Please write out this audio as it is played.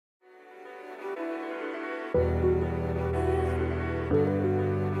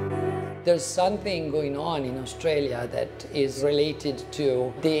There's something going on in Australia that is related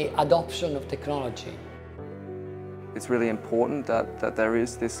to the adoption of technology. It's really important that there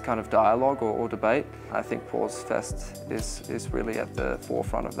is this kind of dialogue or debate. I think PausFest is really at the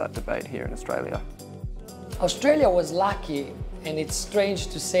forefront of that debate here in Australia. Australia was lucky, and it's strange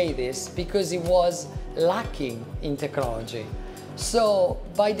to say this, because it was lacking in technology. So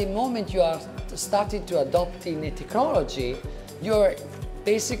by the moment you are starting to adopt in a technology, you're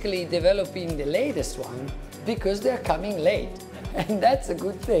basically developing the latest one because they're coming late, and that's a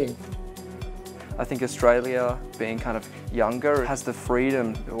good thing. I think Australia, being kind of younger, has the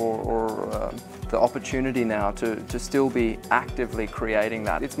freedom or the opportunity now to still be actively creating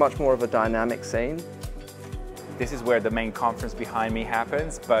that. It's much more of a dynamic scene. This is where the main conference behind me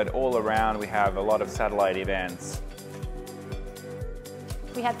happens, but all around we have a lot of satellite events.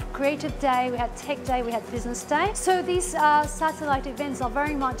 We had Creative Day, we had Tech Day, we had Business Day. So these satellite events are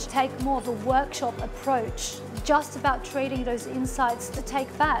very much take more of a workshop approach, just about trading those insights to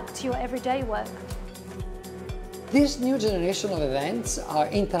take back to your everyday work. This new generation of events are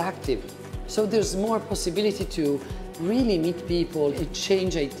interactive, so there's more possibility to really meet people,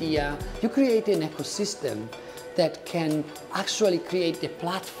 exchange ideas. You create an ecosystem that can actually create a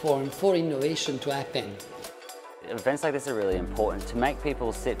platform for innovation to happen. Events like this are really important to make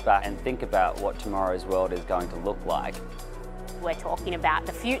people sit back and think about what tomorrow's world is going to look like. We're talking about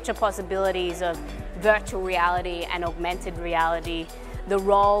the future possibilities of virtual reality and augmented reality, the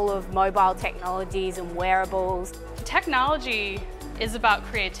role of mobile technologies and wearables. Technology is about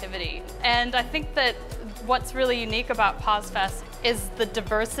creativity, and I think that what's really unique about PausFest is the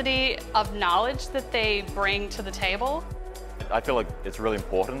diversity of knowledge that they bring to the table. I feel like it's really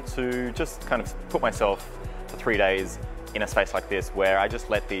important to just kind of put myself for 3 days in a space like this where I just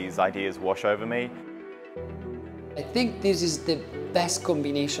let these ideas wash over me. I think this is the best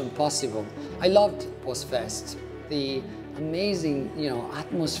combination possible. I loved PausFest. The amazing,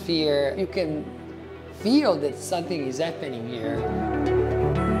 atmosphere. You can feel that something is happening here.